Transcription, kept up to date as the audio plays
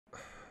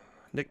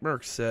Nick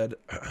Merck said,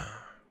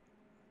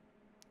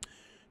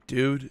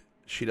 dude,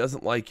 she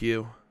doesn't like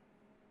you.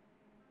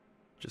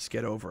 Just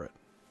get over it.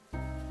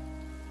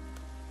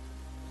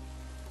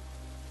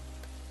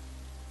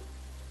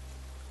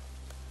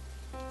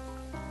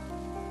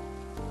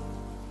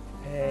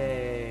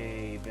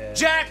 Hey, Ben.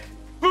 Jack,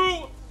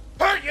 who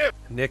hurt you?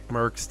 Nick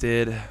Merckx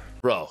did.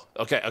 Bro,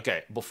 okay.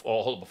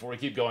 Hold on, before we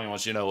keep going, I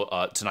want you to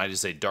know tonight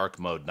is a dark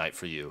mode night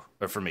for you,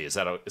 or for me. Is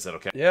that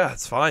okay? Yeah,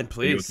 it's fine,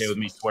 please. Are you okay with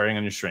me swearing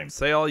on your stream?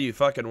 Say all you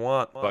fucking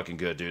want. Fucking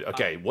good, dude.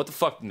 Okay, what the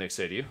fuck did Nick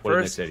say to you? What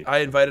First, did Nick say to you? I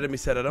invited him. He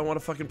said, I don't want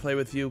to fucking play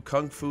with you.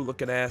 Kung Fu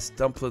looking ass,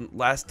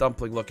 last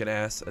dumpling looking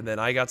ass. And then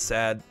I got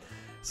sad.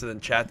 So then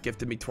chat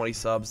gifted me 20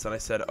 subs. And I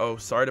said, oh,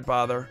 sorry to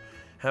bother.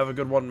 Have a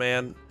good one,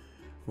 man.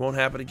 Won't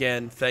happen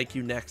again. Thank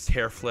you, next.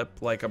 Hair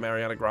flip like I'm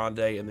Ariana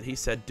Grande. And then he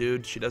said,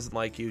 dude, she doesn't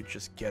like you.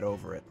 Just get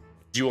over it.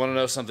 Do you want to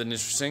know something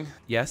interesting?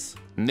 Yes.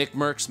 Nick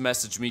Merckx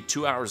messaged me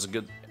 2 hours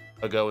ago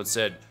and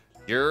said,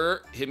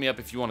 hit me up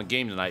if you want a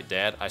game tonight,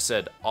 Dad. I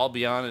said, I'll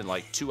be on in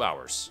like 2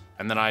 hours.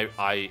 And then I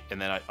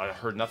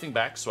heard nothing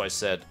back, so I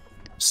said,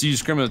 see you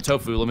screaming the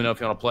tofu. Let me know if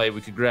you want to play. We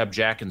could grab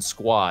Jack and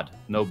squad.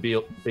 No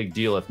big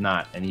deal if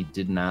not. And he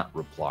did not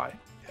reply.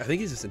 I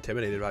think he's just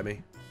intimidated by me.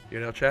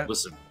 You know, chat?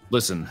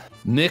 Listen.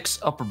 Nick's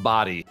upper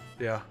body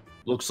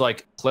looks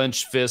like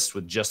clenched fist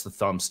with just the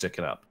thumb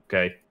sticking up,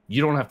 okay?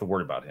 You don't have to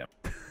worry about him.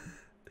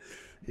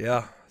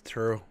 Yeah,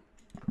 true.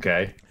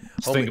 Okay,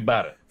 just think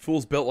about it.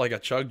 Fool's built like a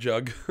chug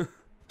jug,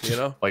 you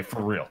know? Like for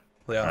real.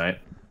 Yeah. All right.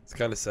 It's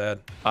kind of sad.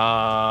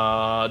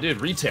 Dude,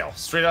 retail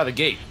straight out of the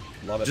gate.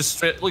 Love it. Just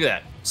straight. Look at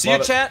that. See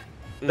Love it, chat?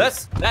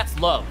 That's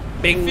love.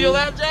 Bing. Feel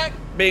that, Jack?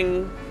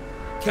 Bing.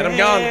 And I'm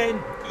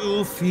gone.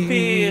 You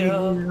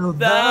feel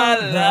the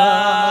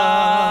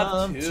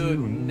love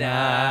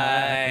tonight.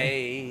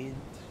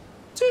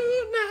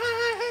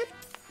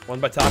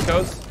 One by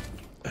tacos.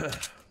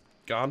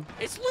 Gone.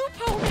 It's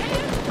LUPO,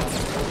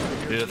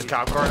 man. Dude, at the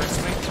cop car next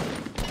to me.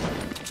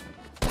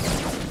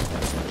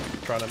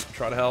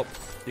 Try to help.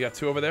 You got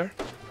two over there.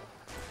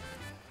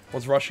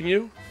 One's rushing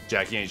you.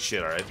 Jack, you ain't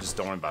shit, all right? Just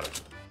don't worry about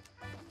it.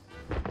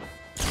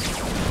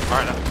 All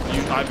right,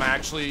 I'm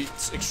actually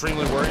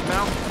extremely worried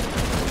now.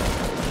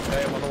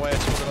 Okay, I'm on the way. I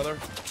see another.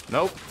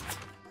 Nope.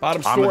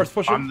 Bottom stores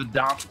pushing. I'm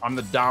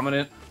the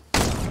dominant.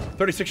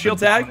 36 shield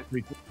tag.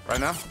 Right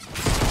now.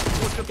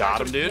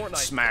 Got him, dude.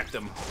 Smacked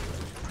him.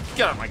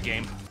 Get out of my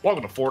game.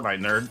 Welcome to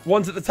Fortnite, nerd.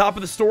 One's at the top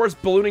of the stores,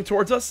 ballooning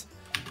towards us.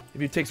 If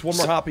he takes one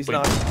more hop, he's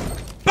not.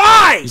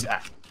 Bye!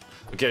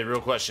 Okay, real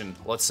question.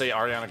 Let's say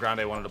Ariana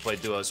Grande wanted to play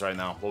duos right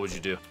now. What would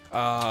you do?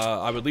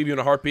 I would leave you in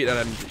a heartbeat,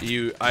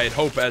 and I'd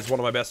hope as one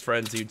of my best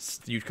friends,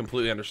 you'd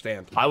completely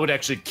understand. I would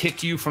actually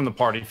kick you from the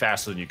party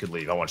faster than you could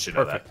leave. I want you to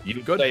know that. You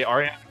could say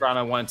Ariana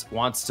Grande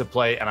wants to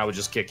play, and I would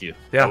just kick you.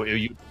 Yeah.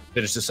 You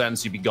finish the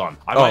sentence, you'd be gone.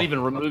 I might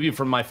even remove you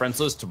from my friends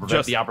list to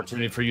prevent the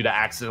opportunity for you to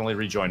accidentally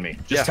rejoin me.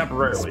 Just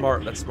temporarily.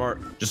 Smart. That's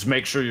smart. Just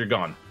make sure you're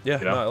gone. Yeah,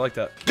 you know? no, I like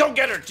that. Go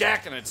get her,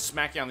 Jack, and I'd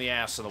smack you on the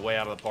ass on the way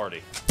out of the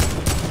party.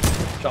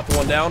 Shot the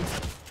one down.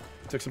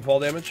 Took some fall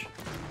damage.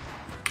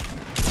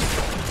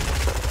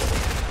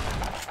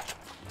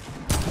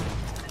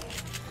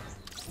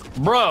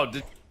 Bro, did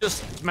you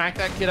just smack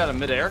that kid out of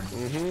midair?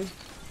 Mm-hmm.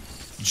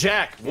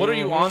 Jack, what are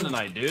you on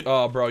tonight, dude?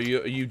 Oh, bro,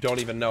 you don't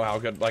even know how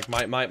good. Like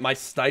my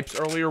snipes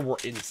earlier were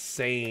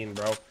insane,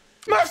 bro.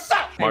 Marcel!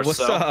 Hey, what's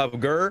up,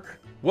 Gur?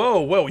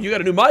 Whoa, you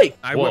got a new mic.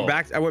 I went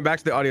back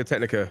to the Audio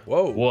Technica.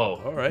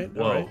 Whoa. All right.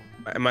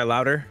 Am I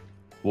louder?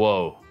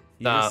 Whoa.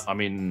 Nah, I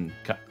mean,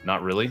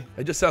 not really.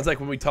 It just sounds like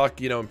when we talk,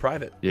 you know, in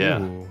private.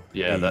 Yeah. Ooh.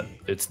 Yeah,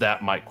 it's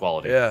that mic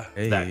quality. Yeah.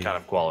 That kind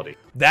of quality.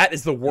 That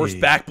is the worst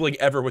back bling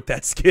ever with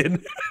that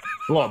skin.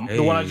 Well,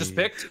 the one I just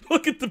picked?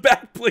 Look at the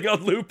back bling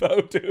on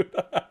Lupo, dude.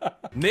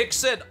 Nick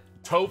said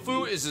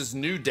Tofu is his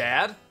new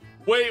dad?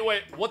 Wait,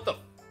 what the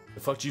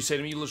fuck did you say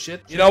to me, you little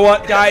shit? You know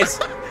what, guys?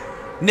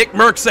 Nick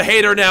Merck's a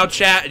hater now,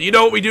 chat. And you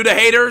know what we do to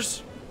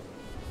haters?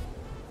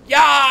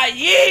 Yeah,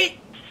 yeet!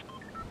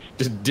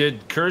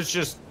 Did Kurz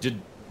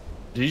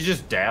did he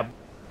just dab?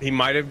 He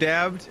might have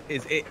dabbed.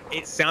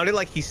 It sounded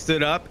like he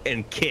stood up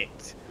and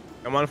kicked.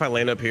 I mind if I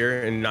land up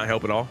here and not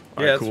help at all?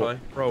 Yeah, that's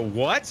fine. Bro,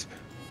 what?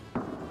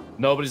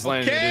 Nobody's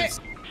landing, dudes.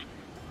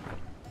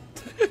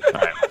 All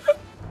right.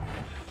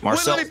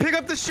 Marcel, let me pick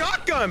up the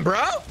shotgun, bro.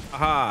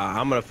 Aha,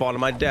 I'm gonna fall to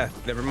my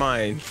death. Never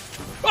mind.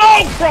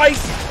 Oh,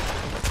 Christ!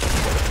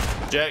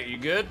 Jack, you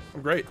good?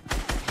 I'm great.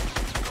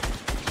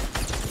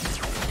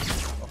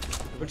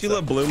 Don't you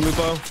love Bloom,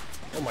 Lupo?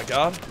 Oh my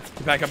God.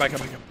 Back up.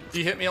 Do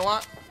you hit me a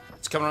lot?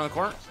 It's coming around the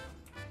corner.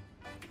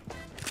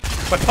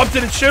 My pump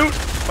didn't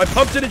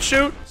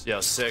shoot.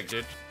 Yeah, sick,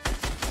 dude.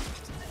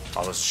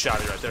 Oh, there's a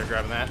shotty right there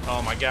grabbing that.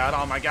 Oh my God.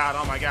 On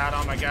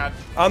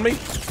me.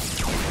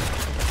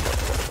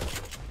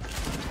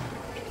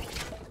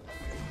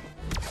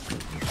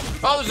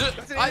 Oh,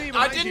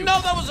 I didn't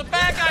know that was a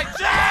bad guy.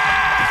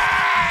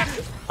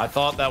 Jag! I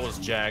thought that was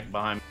Jag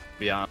behind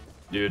beyond,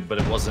 dude, but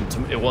it wasn't.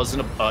 It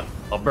wasn't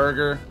a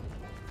burger.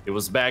 It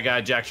was a bad guy.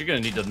 Jack, you're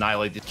gonna need to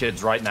annihilate these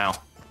kids right now.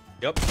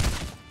 Yep.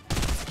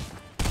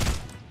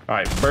 All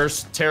right,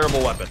 burst, terrible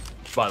weapon,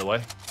 by the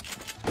way.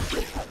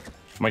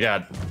 my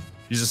God.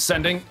 He's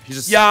ascending. He's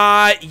just.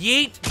 Yeah,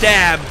 yeet,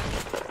 dab.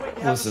 Wait,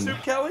 you have Listen. the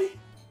soup, Kelly?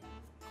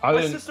 I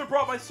My didn't. sister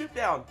brought my soup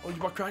down. Oh, you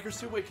bought cracker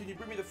soup? Wait, can you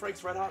bring me the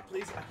Frank's Red Hot,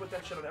 please? I put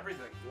that shit on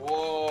everything.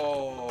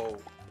 Whoa.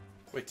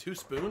 Wait, 2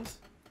 spoons?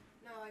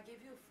 No, I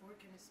gave you a fork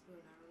and a spoon.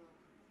 I don't know.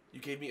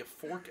 You gave me a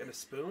fork and a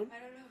spoon? I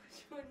don't know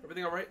which one.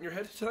 Everything all right in your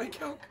head tonight,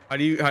 Cal? How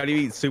do you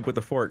eat soup with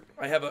a fork?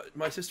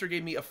 My sister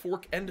gave me a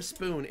fork and a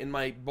spoon in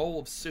my bowl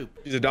of soup.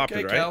 She's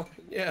adopted, Okay, right? Cal.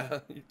 Yeah.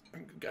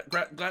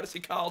 Glad to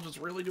see college is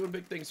really doing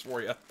big things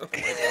for you.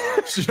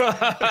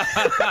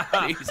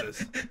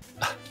 Jesus.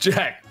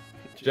 Jack.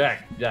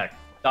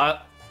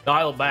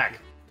 Dial it back.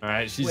 All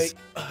right, she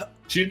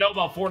didn't know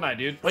about Fortnite,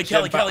 dude. Wait, She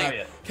hadn't found out Kelly,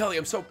 yet. Kelly,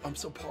 I'm so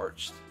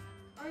parched.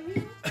 Are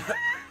you?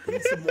 I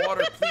need some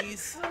water,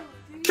 please. Oh,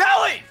 dude.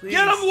 Kelly, Please.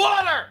 get him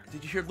water.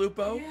 Did you hear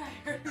Lupo? Yeah,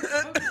 I heard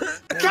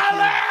it.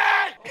 Kelly!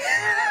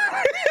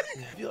 I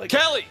feel like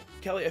Kelly,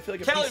 Kelly, I feel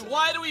like a Kelly, piece of-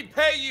 why do we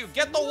pay you?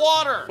 Get the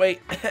water.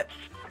 Wait.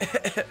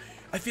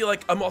 I feel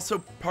like I'm also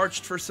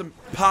parched for some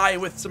pie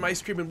with some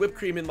ice cream and whipped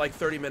cream in like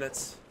 30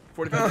 minutes.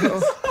 45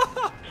 minutes.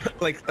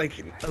 like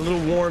a little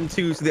warm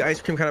too, so the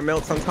ice cream kind of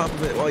melts on top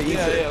of it while you eat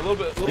it. Yeah, a little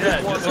bit warm.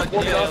 just like-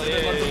 warm it up, yeah,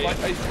 and then let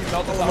the yeah, ice cream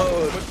melt on top of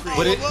the whipped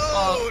cream.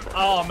 But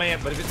oh man,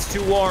 but if it's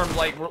too warm,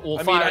 like we'll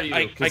I mean, fire I- you.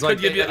 I 'cause, could like,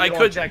 give you- they I don't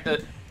could- check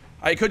that.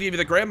 I could give you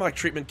the grandma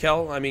treatment,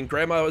 Kel. I mean,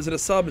 grandma isn't a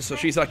sub, so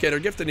she's not getting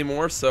her gift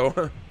anymore,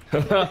 so.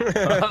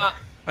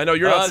 I know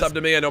you're not subbed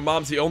to me. I know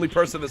mom's the only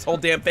person in this whole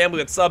damn family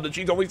that's subbed, and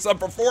she's only subbed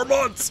for 4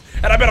 months.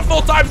 And I've been a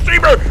full-time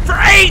streamer for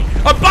 8!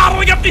 I'm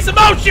bottling up these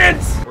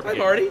emotions! Hi,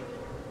 Marty.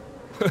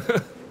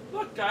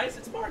 Look, guys,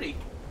 it's Marty.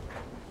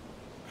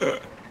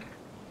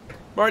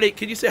 Marty,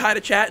 can you say hi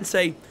to chat and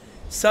say,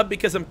 sub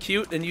because I'm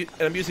cute and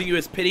I'm using you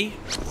as pity?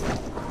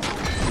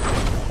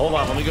 Hold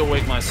on, let me go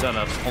wake my son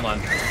up. Hold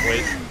on.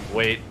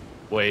 Wait.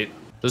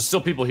 There's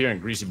still people here in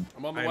Greasy.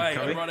 I'm on the I'm way.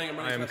 coming. I'm running.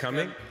 I am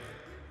coming.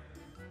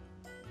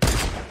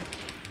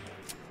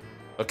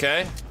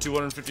 Okay,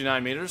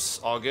 259 meters.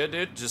 All good,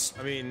 dude.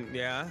 I mean,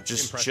 yeah.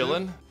 Just impressive.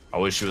 chilling. I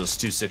wish it was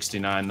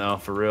 269 though,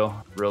 for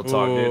real. Real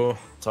talk, Ooh. dude.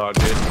 Talk,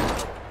 dude.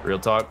 Real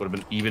talk would have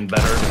been even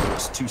better if it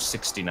was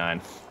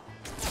 269.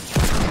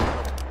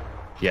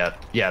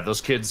 Yeah,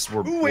 those kids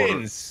were. Who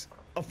wins?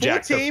 A full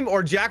Jack the- team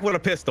or Jack with a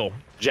pistol?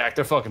 Jack,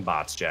 they're fucking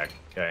bots, Jack.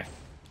 Okay.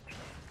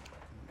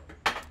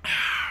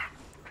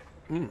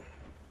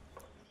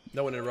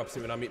 No one interrupts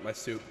me when I'm eating my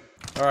soup.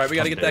 All right, we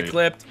got to get that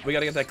clipped. We got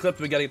to get that clipped.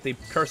 We got to get the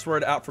curse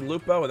word out from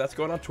Lupo, and that's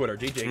going on Twitter.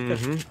 DJ.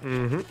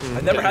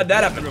 I've never had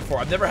that happen before.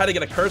 I've never had to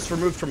get a curse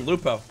removed from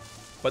Lupo,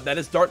 but that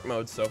is dark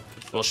mode, so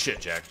Well, shit,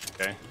 Jack.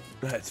 Okay.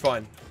 it's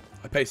fine.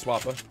 I pay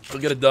Swpah.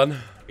 We'll get it done.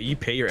 You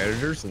pay your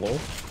editors, lol.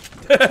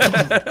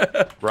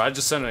 Bro, I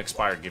just sent an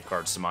expired gift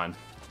cards to mine.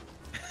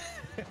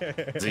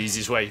 It's the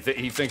easiest way.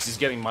 He thinks he's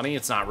getting money.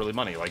 It's not really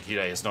money. Like, he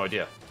has no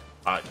idea.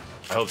 I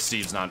hope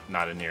Steve's not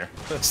in here.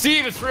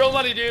 Steve, it's real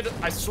money, dude.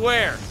 I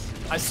swear.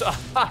 I saw.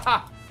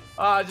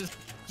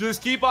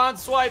 Just keep on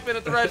swiping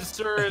at the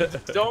register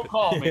and don't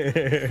call me.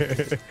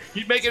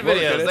 Keep making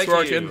videos. It's Thank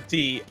working. you.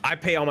 See, I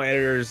pay all my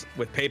editors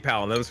with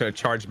PayPal, and they're just gonna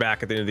charge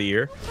back at the end of the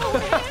year.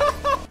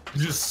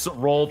 You just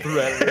roll through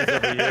editors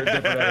every year.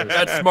 Different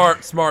editors.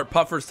 That's smart.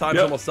 Puffer's time's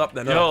Yep. almost up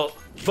then. Huh? Yo,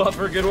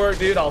 Buffer, good work,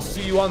 dude. I'll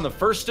see you on the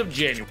 1st of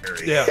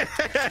January. Yeah.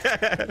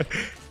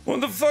 What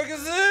the fuck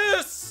is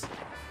this?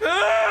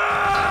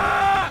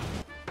 Ah!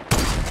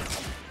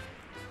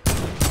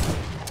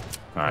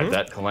 All right,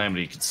 that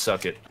calamity could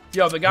suck it.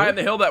 Yo, the guy on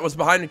the hill that was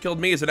behind and killed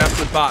me is an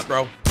absolute bot,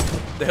 bro.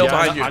 The hill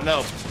behind you. I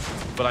know,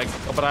 but I He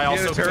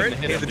has also a turret.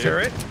 couldn't He hit has a him, dude.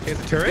 turret. He has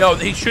a turret. Yo,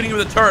 he's shooting you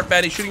with a turret,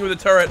 Ben. He's shooting you with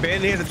a turret.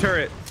 Ben, he has a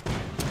turret.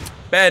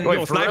 Ben, You Wait,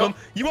 won't for snipe real? him.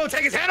 You won't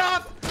take his head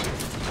off.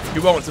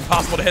 you won't. It's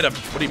impossible to hit him.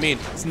 What do you mean?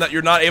 It's not.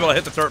 You're not able to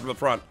hit the turret from the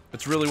front.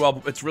 It's really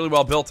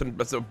well built and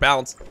it's a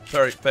balanced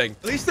turret thing.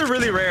 At least they're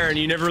really rare, and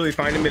you never really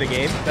find them in a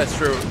game. That's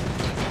true.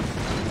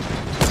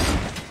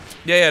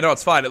 Yeah, no,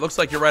 it's fine. It looks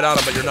like you're right on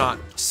him, but you're not.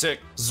 Sick.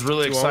 This is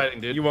really You exciting,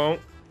 won't. dude. You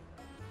won't.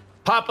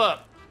 Pop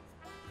up.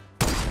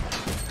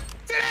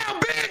 Sit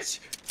down, bitch.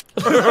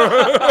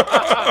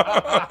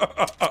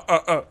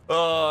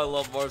 Oh, I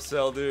love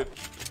Marcel, dude.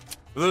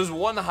 There's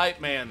one hype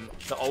man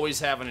to always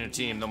have on your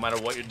team, no matter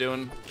what you're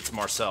doing. It's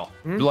Marcel.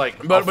 Like,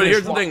 I'll But finish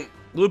here's the one- thing,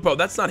 Lupo.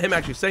 That's not him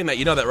actually saying that.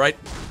 You know that, right?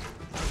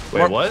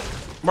 Wait, what?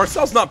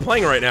 Marcel's not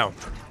playing right now.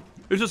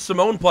 There's just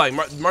Simone playing.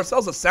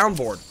 Marcel's a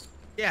soundboard.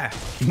 Yeah.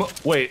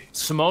 Wait,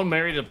 Simone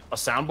married a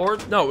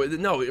soundboard? No,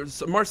 it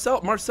was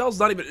Marcel's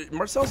not even.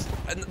 Marcel's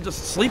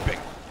just sleeping.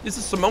 This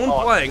is Simone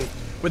Oh. playing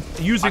with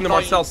using the I thought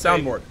you Marcel were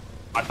saying- soundboard.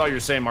 I thall you were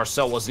saying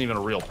Marcel wasn't even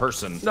a real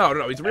person.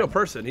 No, he's a real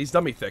person. He's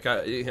dummy thick.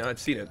 I've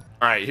seen it.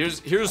 All right,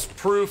 here's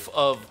proof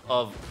of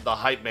the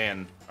hype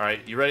man. All right,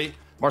 you ready?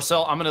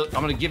 Marcel, I'm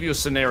gonna give you a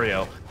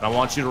scenario, and I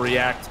want you to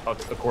react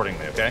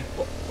accordingly, okay?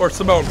 Or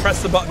Simone,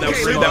 press the button. That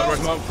Okay, would read that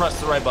Simone, word. press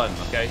the right button,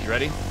 okay? You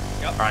ready?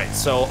 Yep. All right,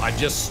 so I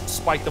just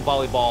spiked the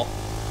volleyball,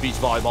 beach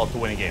volleyball to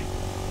win a game.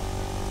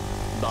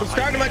 The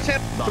Subscribe hype to my man.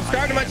 channel. The Subscribe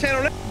hype to my man.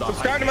 channel now. The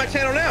Subscribe hype to my man.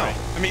 channel now. Right.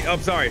 I mean,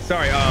 I'm sorry.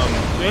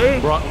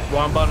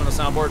 Wrong button on the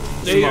soundboard.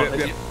 Yeah, Simone,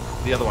 yeah.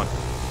 the other one.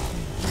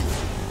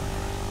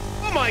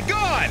 Oh my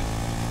God!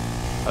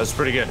 That was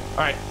pretty good. All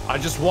right, I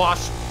just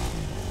washed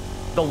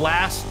the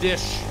last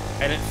dish,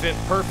 and it fit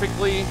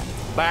perfectly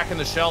back in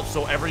the shelf,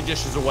 so every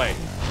dish is away.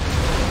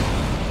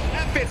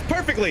 That fits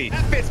perfectly.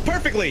 That fits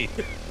perfectly.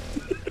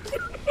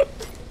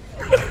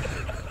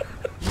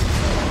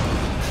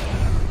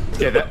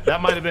 Okay,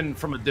 that might have been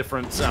from a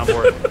different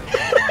soundboard.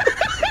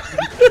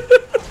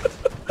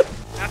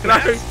 Can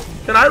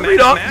I read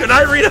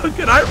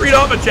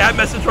off a chat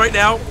message right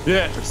now?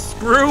 Yeah.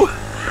 Screw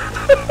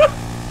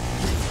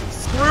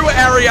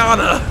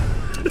Ariana.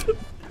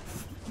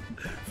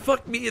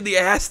 Fuck me in the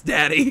ass,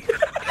 daddy.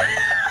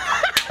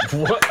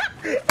 What?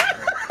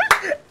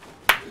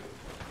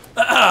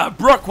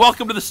 Brooke,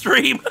 welcome to the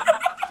stream.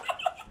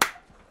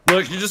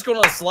 Look, you're just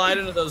gonna slide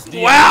into those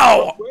DMs.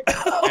 Wow.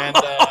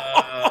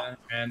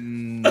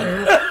 And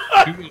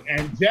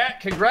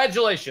Jack,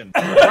 congratulations.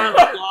 Round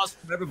of applause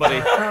from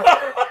everybody.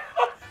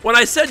 When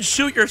I said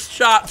shoot your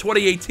shot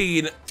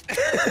 2018.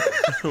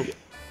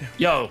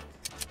 Yo,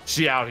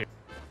 she out here.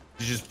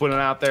 You just put it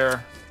out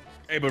there.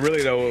 Hey, but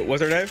really though,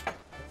 what's her name?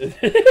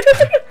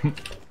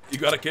 You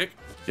got a kick?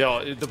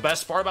 Yo, the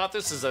best part about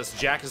this is as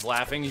Jack is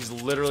laughing, he's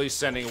literally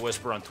sending a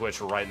whisper on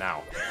Twitch right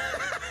now.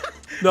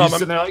 No, He's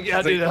sitting there like,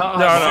 yeah, dude.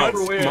 no.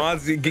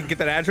 Mods, get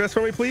that address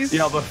for me, please.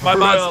 Yeah, but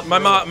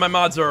my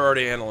mods are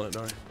already handling it.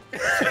 Don't worry.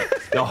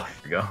 Oh, here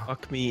we go.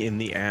 Fuck me in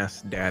the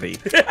ass, daddy.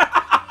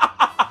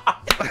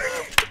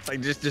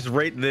 Like just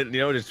right the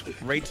just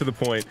right to the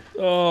point.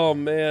 Oh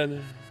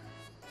man.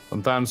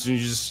 Sometimes you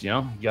just you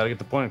gotta get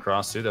the point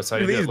across, dude. That's how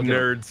you do it. These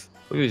nerds.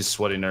 Look at these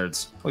sweaty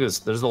nerds. Look at this.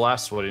 There's the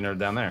last sweaty nerd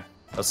down there.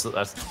 That's.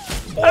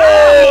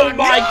 Oh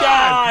my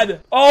God!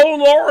 Oh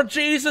Lord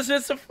Jesus,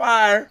 it's a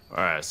fire. All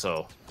right,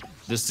 so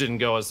this didn't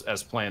go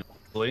as planned,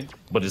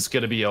 but it's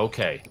gonna be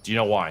okay. Do you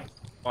know why?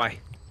 Why?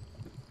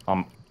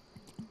 I'm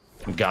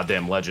a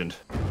goddamn legend.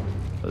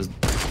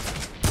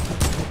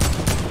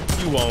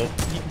 You won't.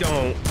 You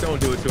don't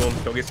do it to him.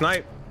 Don't get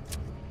sniped.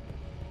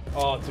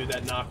 Oh, dude,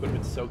 that knock would have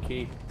been so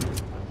key.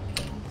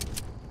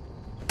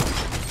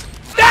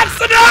 That's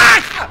the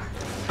knock!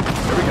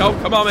 Here we go.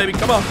 Come on, baby.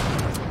 Come on.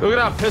 Look at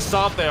how pissed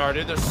off they are,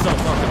 dude. They're so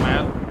fucking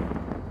mad.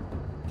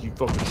 You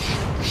fucking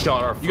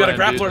shot our friend, You got a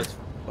grappler.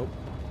 Dude.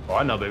 Oh,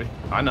 I know, baby.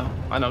 I know.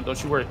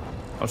 Don't you worry.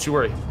 Don't you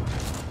worry.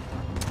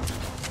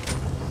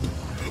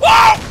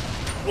 Oh!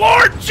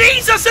 Lord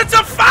Jesus, it's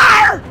a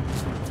fire!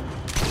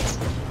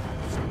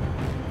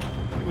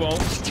 You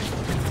won't.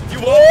 You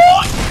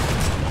won't.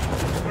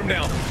 Put him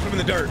down. Put him in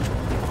the dirt.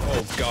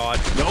 Oh God.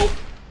 Nope.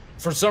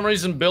 For some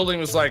reason, building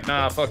was like,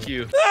 nah, fuck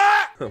you.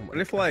 What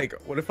if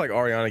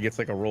Ariana gets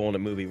like a role in a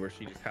movie where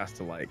she just has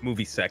to like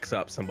movie sex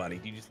up somebody?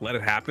 Do you just let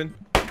it happen?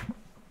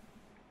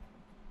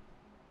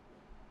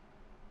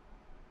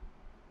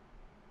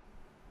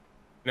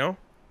 No?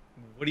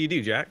 What do you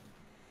do, Jack?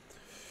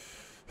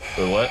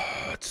 For what?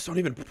 Just don't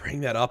even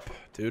bring that up,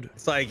 dude.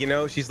 It's like,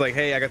 she's like,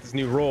 hey, I got this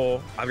new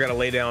role. I've got to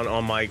lay down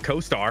on my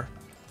co-star,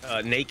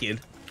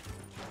 naked,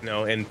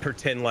 and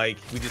pretend like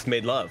we just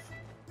made love.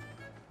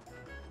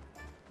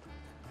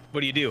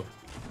 What do you do?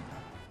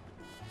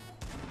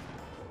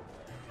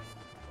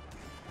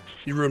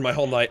 You ruined my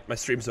whole night. My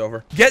stream's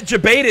over. Get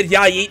jebaited,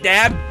 ya eat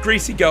dab.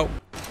 Greasy go.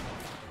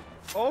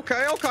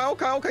 Okay. You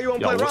want to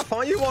play rough,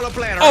 huh? You want to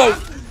play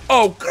rough?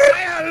 Oh. Say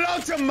hello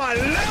to my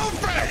little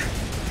friend.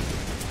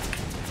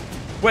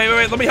 Wait.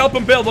 Let me help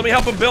him build.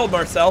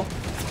 Marcel.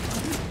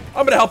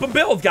 I'm gonna help him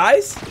build,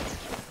 guys.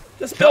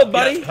 Just build,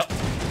 buddy. Yeah,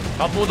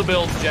 help him with the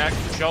build, Jack.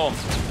 Show him.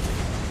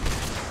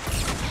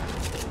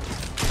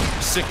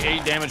 Sick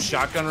 8 damage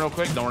shotgun real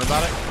quick. Don't worry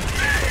about it.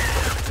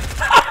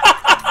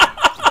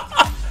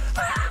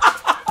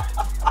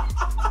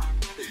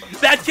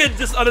 That kid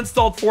just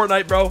uninstalled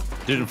Fortnite, bro.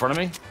 Dude in front of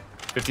me.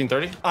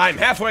 1530. I'm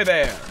halfway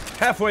there.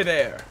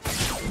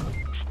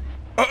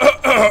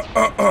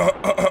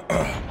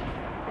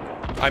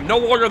 I'm no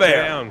longer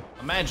there. Down.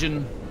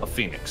 Imagine a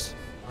phoenix.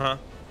 Huh?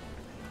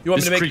 You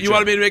want This me creature.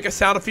 to make a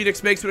sound a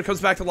phoenix makes when it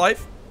comes back to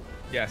life?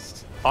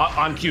 Yes.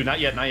 On cue. Not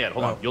yet.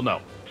 Hold on. Oh. You'll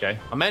know. Okay.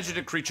 Imagine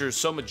a creature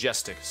so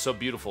majestic, so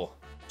beautiful,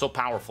 so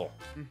powerful.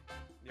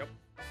 Yep.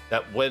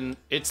 That when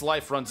its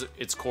life runs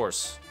its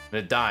course and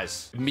it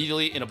dies,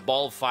 immediately in a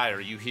ball of fire,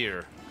 you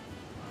hear.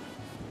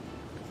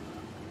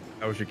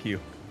 That was your cue.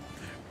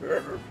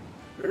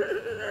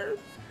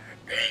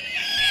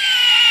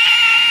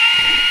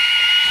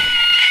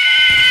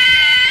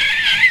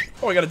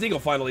 Oh, I got a dingle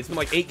finally. It's been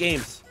like 8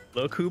 games.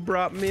 Look who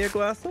brought me a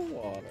glass of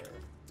water.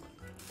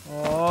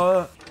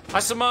 Oh. Hi,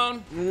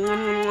 Simone.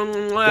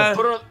 Yo,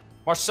 put her,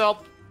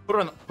 Marcel. Put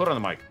her on the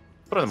mic.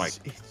 Put her on the mic.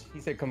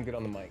 He said, "Come get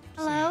on the mic."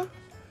 Hello?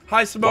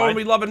 Hi, Simone. Why?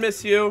 We love and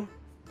miss you.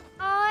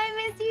 Oh, I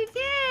miss you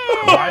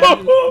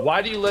too.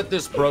 Why do you let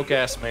this broke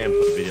ass man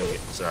play video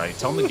games? All right,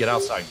 tell him to get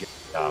outside and get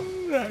a job.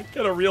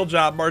 Get a real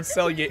job,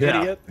 Marcel, you idiot.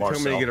 Tell me to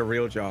Marcel. get a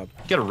real job.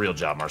 Get a real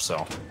job,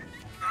 Marcel.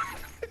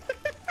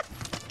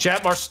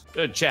 Chat,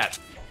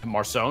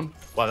 Marcone.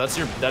 Wow, that's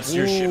your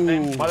ship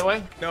name, by the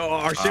way. No,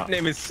 our ship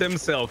name is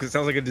Simcell because it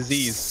sounds like a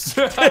disease.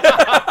 Oh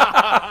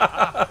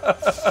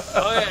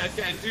yeah,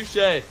 okay,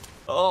 touche.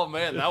 Oh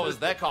man,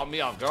 that caught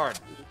me off guard.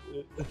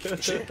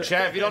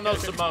 Chad, if you don't know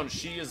Simone,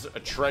 she is a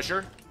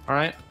treasure. All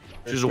right,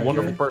 she's a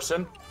wonderful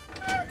person,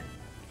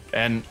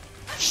 and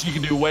she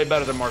can do way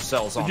better than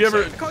Marcel's. Did you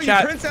ever? I call you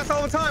princess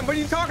all the time. What are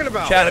you talking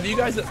about? Chad, have you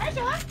guys?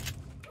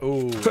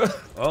 Ooh.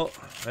 Well,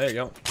 there you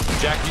go.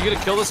 Jack, you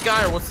gonna kill this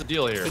guy or what's the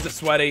deal here? Is it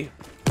sweaty?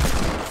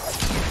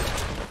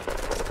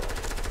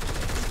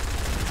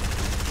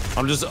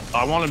 I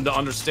want him to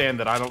understand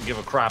that I don't give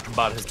a crap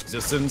about his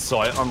existence, so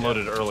I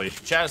unloaded early.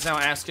 Chad is now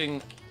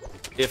asking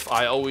if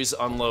I always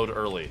unload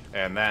early,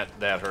 and that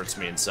hurts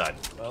me inside.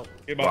 Well,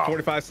 about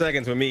 45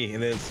 seconds with me,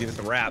 and then see this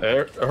a wrap.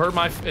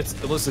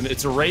 Listen,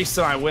 it's a race,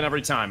 and I win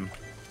every time.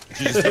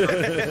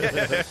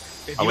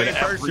 If you ain't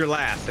first, you're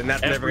last, and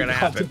that's never gonna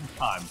happen.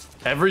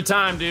 Every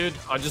time, dude.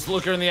 I just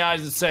look her in the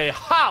eyes and say,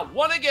 "Ha!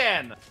 Won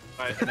again!"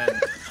 Right, and then,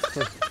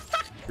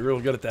 you're real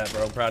good at that,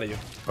 bro. I'm proud of you.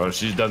 oh,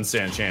 she doesn't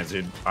stand a chance,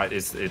 dude. I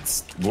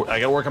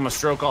gotta work on my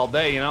stroke all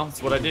day, you know.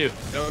 That's what I do.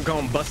 Don't call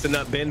him busting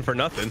up Ben for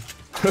nothing.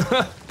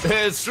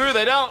 It's true,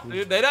 they don't,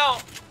 dude. They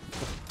don't.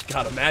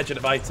 God, imagine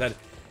if I said,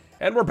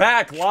 and we're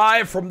back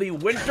live from the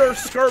Winter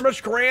Skirmish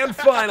Grand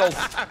Finals.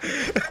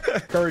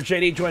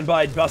 CouRageJD joined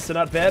by Bustin'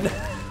 Up Ben.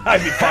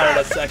 I'd be fired in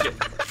a second.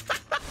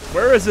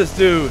 Where is this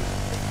dude?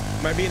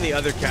 Might be in the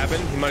other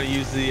cabin. He might have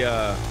used the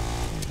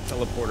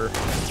teleporter.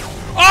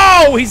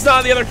 Oh, he's not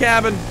in the other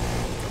cabin.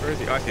 Where is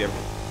he? Oh, I see him.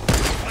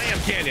 Bam,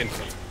 canyon.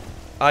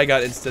 I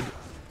got instant.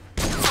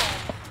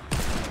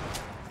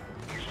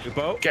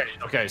 LUPO?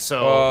 Okay,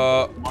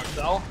 so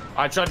Marcel,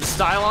 I tried to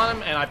style on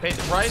him and I paid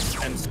the price,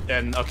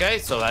 and okay,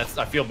 so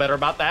I feel better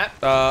about that.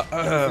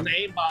 An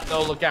aimbot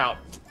though, look out.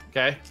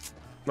 Okay.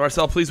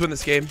 Marcel, please win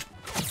this game.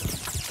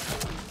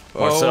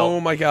 Marcel, oh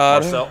my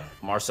God.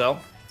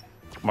 Marcel,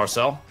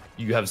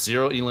 you have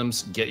 0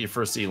 elims. Get your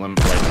first elim.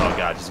 Right. Oh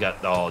God, he's got.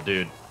 Oh,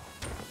 dude.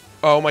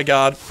 Oh my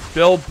God.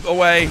 Build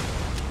away.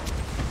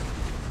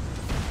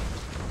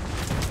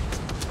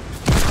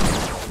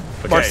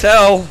 Okay.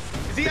 Marcel.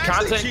 Is he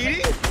actually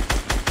cheating?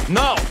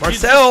 No,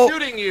 Marcel. He's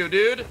shooting you,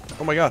 dude.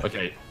 Oh my God.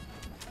 Okay.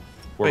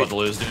 We're about to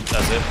lose, dude.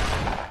 That's it.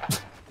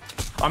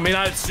 I mean,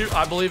 I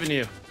believe in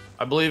you.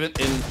 I believe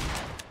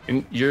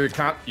in your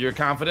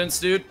confidence,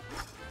 dude.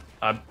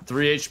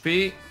 3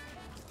 HP.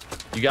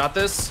 You got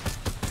this.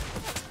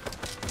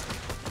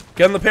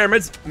 Get on the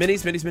pyramids.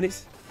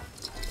 Minis.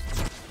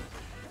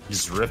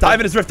 He's ripping. Dive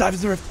in his rift.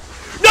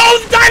 No,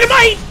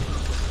 dynamite!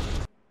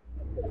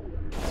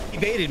 He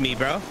baited me,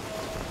 bro.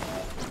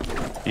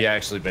 He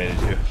actually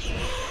baited you.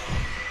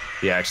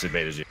 He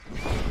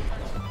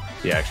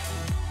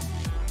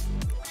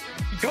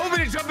told me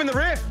to jump in the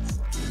rift.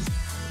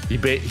 He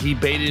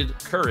baited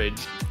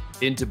Courage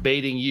into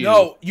baiting you.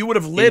 No, you would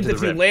have lived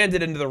if you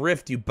landed into the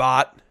rift, you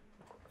bot.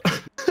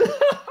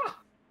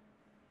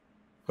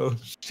 Oh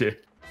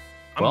shit.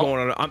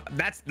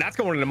 That's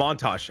going in a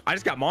montage. I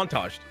just got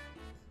montaged.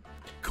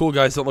 Cool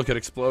guys don't look at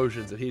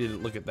explosions, and he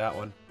didn't look at that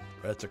one.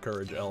 That's a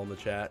Courage L in the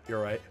chat.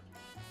 You're right.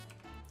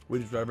 We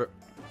just drive it.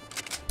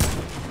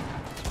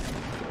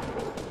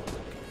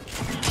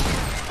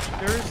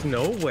 There's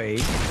no way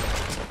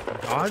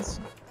God's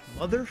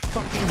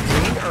motherfucking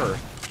green earth.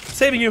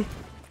 Saving you.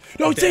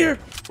 No, it's here.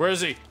 Where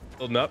is he?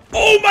 Building up.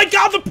 Oh my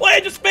God, the play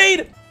I just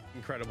made.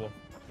 Incredible.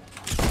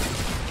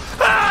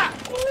 Ah! I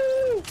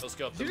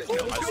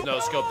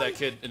no-scoped that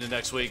kid into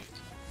next week.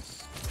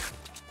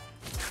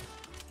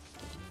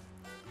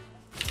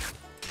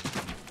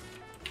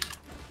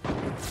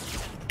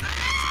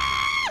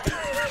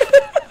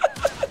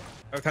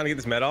 Time to get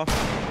this med off.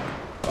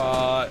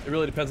 It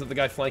really depends if the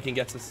guy flanking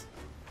gets us.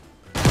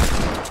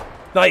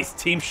 Nice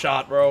team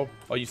shot, bro.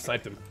 Oh, you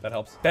sniped him. That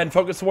helps. Ben,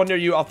 focus the one near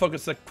you. I'll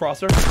focus the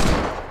crosser.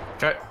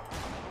 Okay.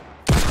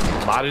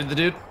 Bodied the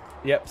dude.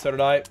 Yep, so did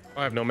I.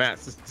 I have no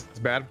mats. It's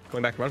bad.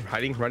 Going back to run.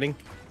 Hiding, running.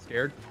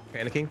 Scared.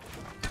 Panicking.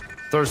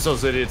 Thirst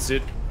those idiots,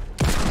 dude.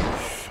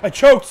 I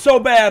choked so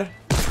bad.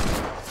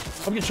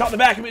 I'm getting shot in the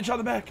back.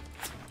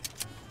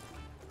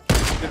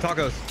 Good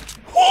tacos.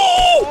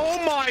 Oh!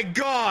 Oh my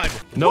God!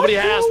 Nobody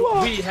has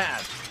what we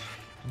have.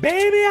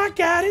 Baby, I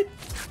got it.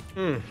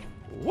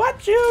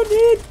 What you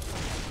need?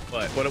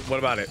 What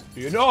about it?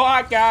 You know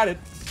I got it.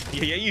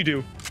 Yeah, you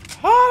do.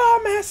 All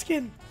I'm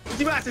asking. What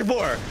you asking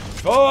for?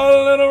 For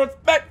a little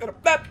respect that I'm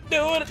not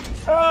doing it.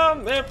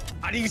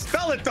 How do you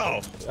spell it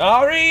though?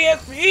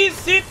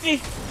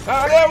 R-E-S-P-E-C-T.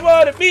 I know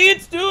what it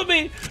means to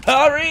me.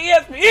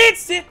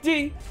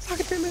 R-E-S-P-E-C-T.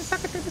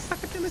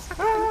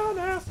 Oh,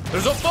 no.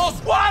 There's a full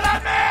squad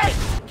on me!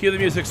 Cue the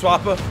music,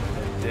 Swpah.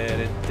 You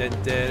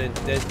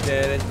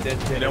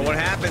know what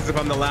happens if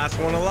I'm the last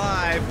one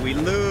alive? We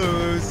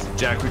lose.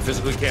 Jack, we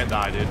physically can't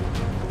die, dude.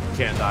 We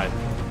can't die.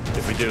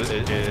 If we do,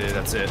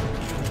 that's it.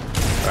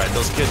 All right,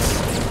 those kids.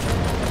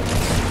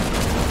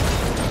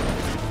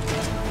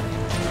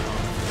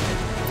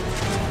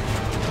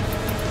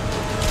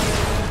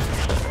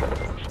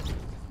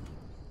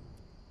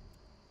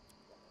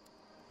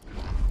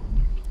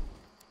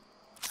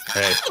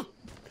 Hey.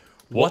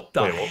 What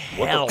the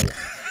hell?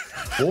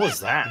 What was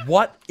that?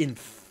 What in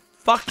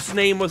fuck's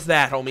name was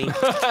that, homie?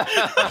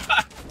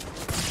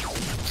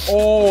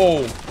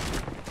 Oh.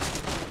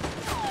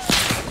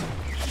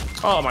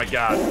 Oh my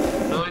god.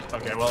 Really?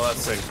 Okay, well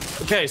that's sick.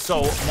 Okay,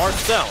 so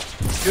Marcel,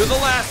 you're the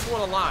last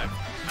one alive,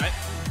 right?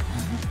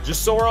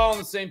 Just so we're all on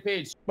the same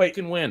page. Wait. You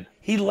can win.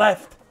 He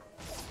left.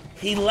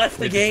 He left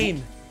the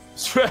game.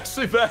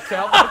 Especially back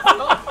out.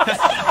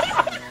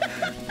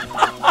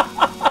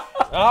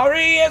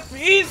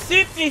 R-E-S-P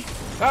City.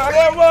 I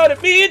got what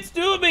it means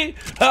to me.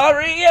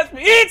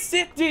 R-E-S-P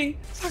City.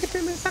 Suck it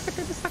to me, suck it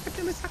to me, suck it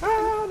to me, suck it to me.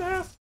 Oh,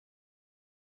 no.